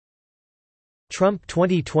Trump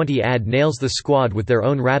 2020 ad nails the squad with their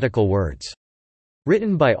own radical words.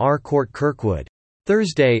 Written by R. Court Kirkwood.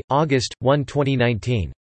 Thursday, August 1,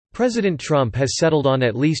 2019. President Trump has settled on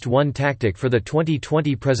at least one tactic for the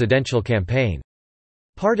 2020 presidential campaign.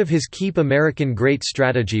 Part of his Keep American Great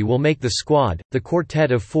strategy will make the Squad, the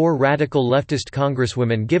quartet of 4 radical leftist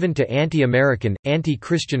congresswomen given to anti-American,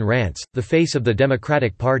 anti-Christian rants, the face of the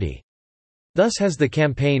Democratic Party. Thus has the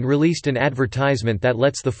campaign released an advertisement that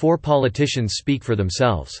lets the 4 politicians speak for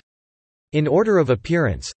themselves. In order of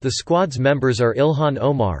appearance, the Squad's members are Ilhan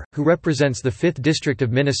Omar, who represents the 5th District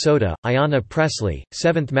of Minnesota, Ayanna Pressley,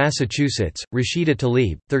 7th Massachusetts, Rashida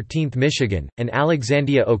Tlaib, 13th Michigan, and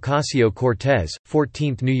Alexandria Ocasio-Cortez,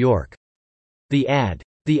 14th New York. The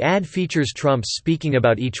ad features Trump speaking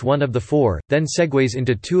about each one of the 4, then segues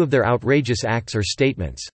into 2 of their outrageous acts or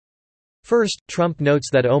statements. First, Trump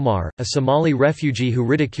notes that Omar, a Somali refugee who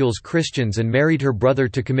ridicules Christians and married her brother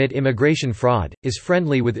to commit immigration fraud, is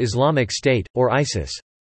friendly with Islamic State, or ISIS.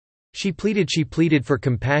 She pleaded for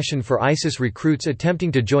compassion for ISIS recruits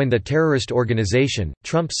attempting to join the terrorist organization,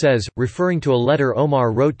 Trump says, referring to a letter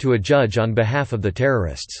Omar wrote to a judge on behalf of the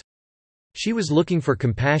terrorists. She was looking for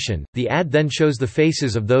compassion. The ad then shows the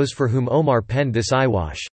faces of those for whom Omar penned this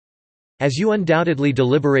eyewash. As you undoubtedly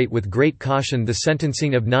deliberate with great caution the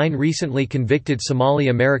sentencing of 9 recently convicted Somali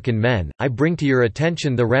American men, I bring to your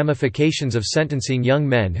attention the ramifications of sentencing young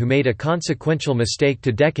men who made a consequential mistake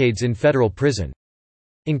to decades in federal prison.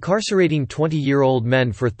 Incarcerating 20-year-old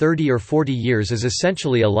men for 30 or 40 years is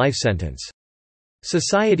essentially a life sentence.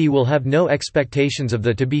 Society will have no expectations of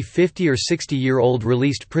the to-be 50 or 60-year-old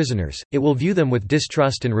released prisoners, it will view them with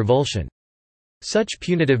distrust and revulsion. Such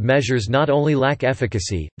punitive measures not only lack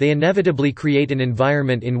efficacy, they inevitably create an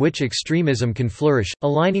environment in which extremism can flourish,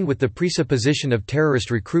 aligning with the presupposition of terrorist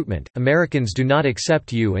recruitment. Americans do not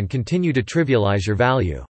accept you and continue to trivialize your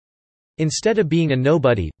value. Instead of being a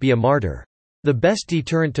nobody, be a martyr. The best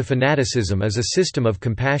deterrent to fanaticism is a system of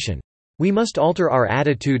compassion. We must alter our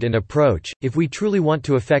attitude and approach. If we truly want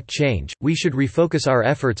to effect change, we should refocus our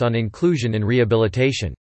efforts on inclusion and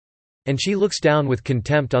rehabilitation. And she looks down with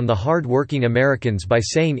contempt on the hard-working Americans by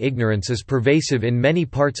saying ignorance is pervasive in many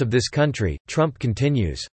parts of this country, Trump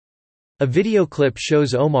continues. A video clip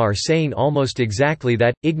shows Omar saying almost exactly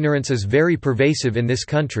that, ignorance is very pervasive in this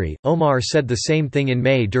country. Omar said the same thing in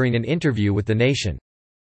May during an interview with The Nation.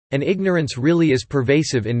 And ignorance really is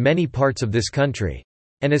pervasive in many parts of this country.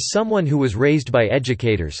 And as someone who was raised by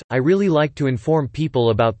educators, I really like to inform people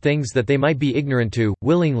about things that they might be ignorant to,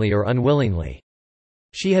 willingly or unwillingly.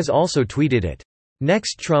 She has also tweeted it.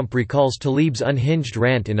 Next, Trump recalls Tlaib's unhinged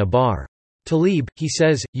rant in a bar. Tlaib, he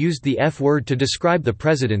says, used the F-word to describe the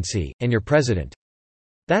presidency, and your president.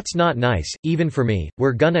 That's not nice, even for me.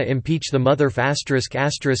 We're gonna impeach the mother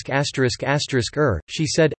she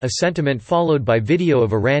said, a sentiment followed by video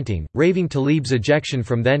of a ranting, raving Tlaib's ejection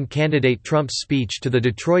from then-candidate Trump's speech to the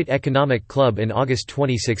Detroit Economic Club in August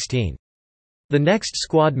 2016. The next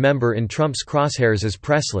Squad member in Trump's crosshairs is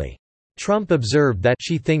Pressley. Trump observed that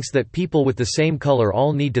she thinks that people with the same color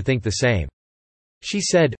all need to think the same. She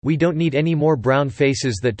said, we don't need any more brown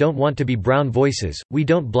faces that don't want to be brown voices, we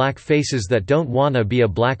don't black faces that don't wanna be a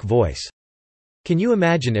black voice. Can you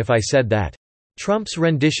imagine if I said that? Trump's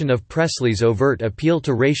rendition of Pressley's overt appeal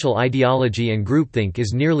to racial ideology and groupthink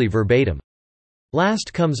is nearly verbatim.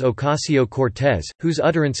 Last comes Ocasio-Cortez, whose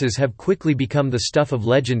utterances have quickly become the stuff of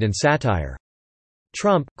legend and satire.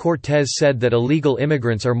 Trump, Cortez said that illegal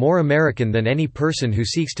immigrants are more American than any person who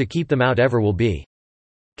seeks to keep them out ever will be.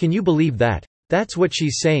 Can you believe that? That's what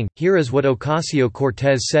she's saying. Here is what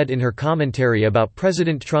Ocasio-Cortez said in her commentary about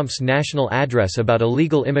President Trump's national address about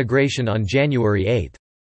illegal immigration on January 8.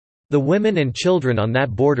 The women and children on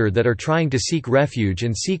that border that are trying to seek refuge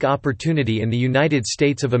and seek opportunity in the United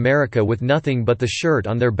States of America with nothing but the shirt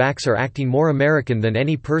on their backs are acting more American than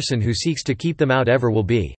any person who seeks to keep them out ever will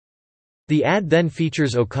be. The ad then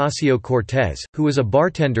features Ocasio-Cortez, who was a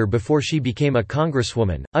bartender before she became a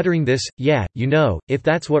congresswoman, uttering this, yeah, you know, if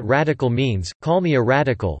that's what radical means, call me a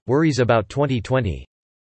radical, worries about 2020.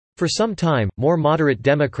 For some time, more moderate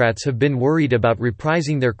Democrats have been worried about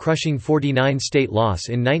reprising their crushing 49-state loss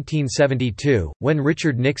in 1972, when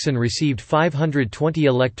Richard Nixon received 520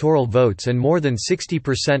 electoral votes and more than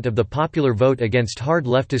 60% of the popular vote against hard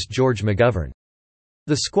leftist George McGovern.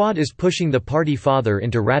 The Squad is pushing the party father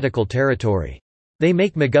into radical territory. They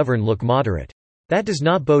make McGovern look moderate. That does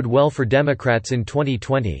not bode well for Democrats in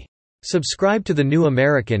 2020. Subscribe to The New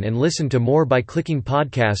American and listen to more by clicking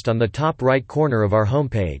podcast on the top right corner of our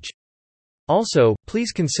homepage. Also,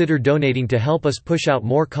 please consider donating to help us push out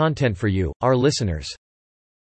more content for you, our listeners.